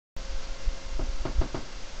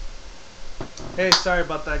Hey, sorry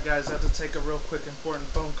about that, guys. I had to take a real quick important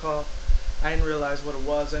phone call. I didn't realize what it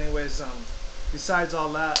was. Anyways, besides all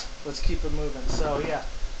that, let's keep it moving. So yeah,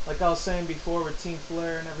 like I was saying before with Team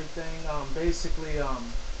Flair and everything, basically,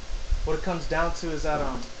 what it comes down to is that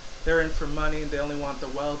they're in for money. They only want the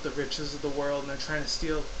wealth, the riches of the world, and they're trying to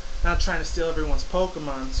steal, not trying to steal everyone's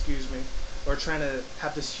Pokemon, excuse me, or trying to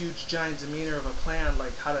have this huge giant demeanor of a plan,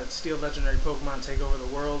 like how to steal legendary Pokemon, take over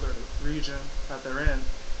the world or the region that they're in.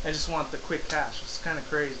 I just want the quick cash. It's kind of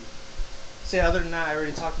crazy. So yeah, other than that, I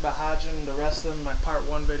already talked about Hajin and the rest of them in my part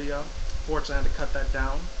 1 video. Fortunately, I had to cut that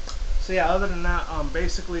down. So yeah, other than that,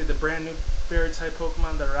 basically the brand new fairy type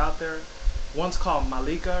Pokemon that are out there, one's called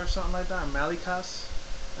Malika or something like that, or Malikas,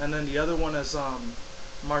 and then the other one is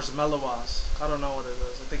Marzmelowas. I don't know what it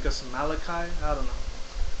is. I think it's Malachi. I don't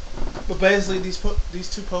know. But basically, these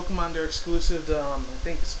two Pokemon, they're exclusive to I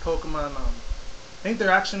think it's Pokemon. I think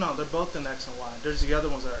they're actually no, they're both in X and Y. There's the other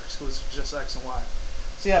ones that are exclusive to just X and Y.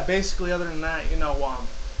 So yeah, basically, other than that,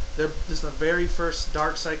 this is the very first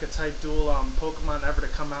Dark Psychic type dual Pokemon ever to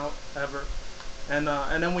come out ever. And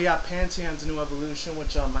then we have Panteon's new evolution,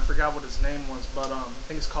 which I forgot what his name was, but I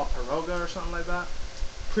think it's called Piroga or something like that.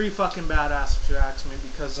 Pretty fucking badass if you ask me,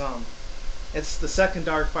 because it's the second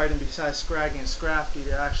dark fighting besides Scraggy and Scrafty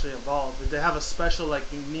to actually evolve. They have a special, like,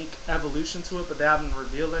 unique evolution to it, but they haven't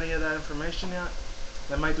revealed any of that information yet.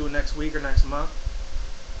 They might do it next week or next month.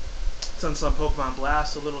 Since some Pokemon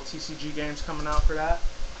Blast, a little TCG games coming out for that.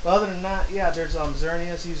 But other than that, yeah, there's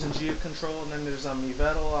Xerneas using Geo Control, and then there's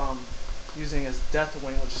Yveltal using his Death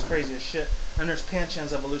Wing, which is crazy as shit. And there's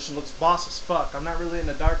Panchan's evolution, looks boss as fuck. I'm not really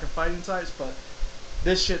into dark and fighting types, but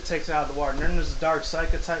this shit takes it out of the water. And then there's a Dark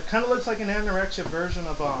Psychic type, kind of looks like an anorexia version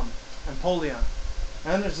of Empoleon.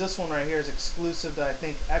 And then there's this one right here, is exclusive to I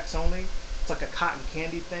think X only. It's like a cotton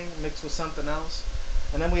candy thing mixed with something else.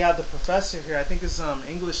 And then we have the professor here. I think his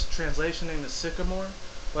English translation name is Sycamore,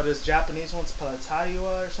 but his Japanese one's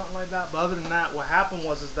Palataiwa or something like that. But other than that, what happened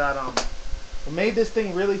was that what made this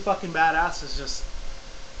thing really fucking badass is just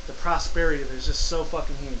the prosperity of it is just so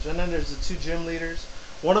fucking huge. And then there's the two gym leaders.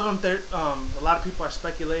 One of them, a lot of people are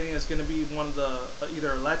speculating is going to be one of the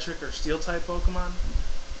either electric or steel type Pokemon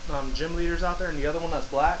gym leaders out there, and the other one that's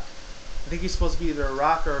black. I think he's supposed to be either a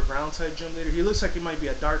rock or a ground type gym leader. He looks like he might be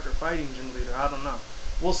a dark or fighting gym leader. I don't know.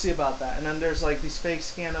 We'll see about that. And then there's like these fake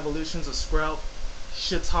scan evolutions of Sprout.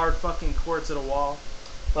 Shit's hard fucking core to the wall.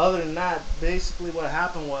 But other than that, basically what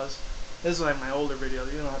happened was, this is like my older video.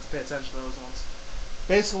 You don't have to pay attention to those ones.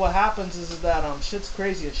 Basically what happens is that shit's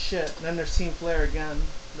crazy as shit. And then there's Team Flair again.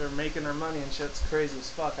 They're making their money and shit's crazy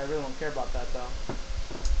as fuck. I really don't care about that though.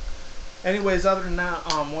 Anyways, other than that,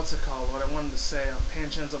 what's it called? What I wanted to say,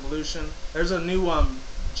 Panchan's evolution. There's a new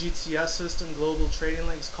GTS system, global trading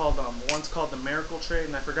links called one's called the Miracle Trade,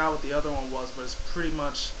 and I forgot what the other one was, but it's pretty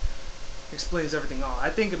much explains everything all.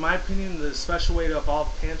 I think, in my opinion, the special way to evolve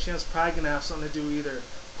Pancham is probably gonna have something to do with either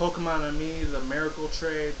Pokemon and Me, the Miracle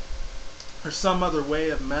Trade, or some other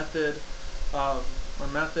way of method out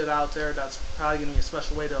there. That's probably gonna be a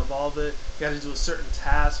special way to evolve it. You got to do a certain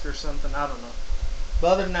task or something. I don't know.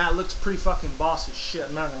 But other than that, it looks pretty fucking boss as shit,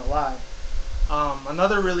 I'm not gonna lie.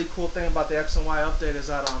 Another really cool thing about the X and Y update is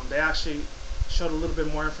that they actually showed a little bit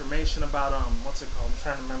more information about what's it called? I'm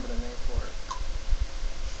trying to remember the name for it.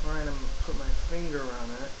 Trying to put my finger on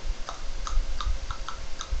it.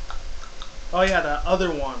 Oh yeah, the other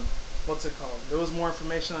one. What's it called? There was more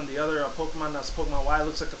information on the other Pokemon. That's Pokemon Y. It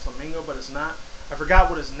looks like a flamingo, but it's not. I forgot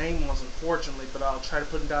what his name was, unfortunately, but I'll try to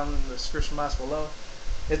put it down in the description box below.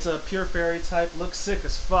 It's a pure fairy type. Looks sick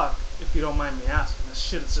as fuck, if you don't mind me asking. This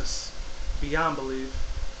shit is just beyond belief.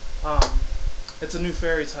 It's a new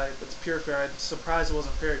fairy type. It's pure fairy. I'm surprised it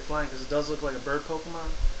wasn't fairy flying because it does look like a bird Pokemon.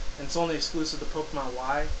 And it's only exclusive to Pokemon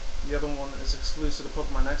Y. The other one is exclusive to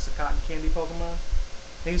Pokemon X, the cotton candy Pokemon.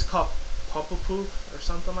 I think it's called Pupapoof or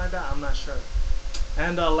something like that. I'm not sure.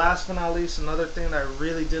 And last but not least, another thing that I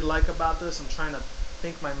really did like about this, I'm trying to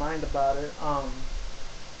think my mind about it,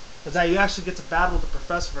 is that you actually get to battle the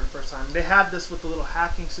professor for the first time. They had this with the little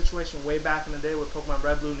hacking situation way back in the day with Pokemon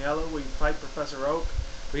Red, Blue, and Yellow, where you fight Professor Oak,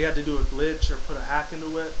 but you had to do a glitch or put a hack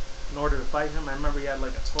into it in order to fight him. I remember you had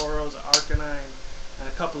like a Tauros, an Arcanine, and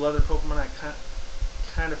a couple other Pokemon. I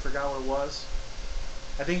kind of forgot what it was.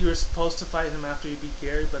 I think you were supposed to fight him after you beat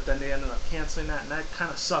Gary, but then they ended up canceling that, and that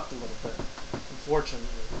kind of sucked a little bit, unfortunately.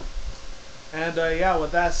 And yeah,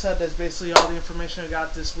 with that said, that's basically all the information I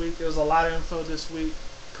got this week. There was a lot of info this week.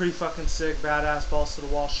 Pretty fucking sick, badass, balls to the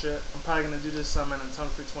wall shit. I'm probably gonna do this on my Nintendo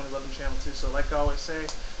Free 2011 channel too. So like I always say,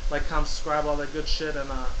 like, comment, subscribe, all that good shit. And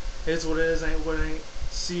it is what it is, ain't what it ain't.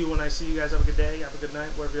 See you when I see you guys. Have a good day. Have a good night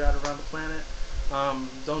wherever you're at around the planet.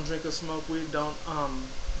 Don't drink or smoke weed. Don't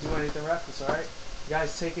do anything reckless. All right,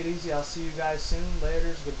 guys, take it easy. I'll see you guys soon.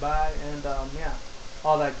 Laters, goodbye, and yeah,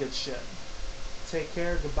 all that good shit. Take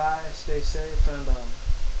care, goodbye, stay safe, and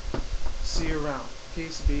see you around.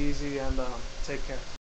 Peace, be easy, and take care.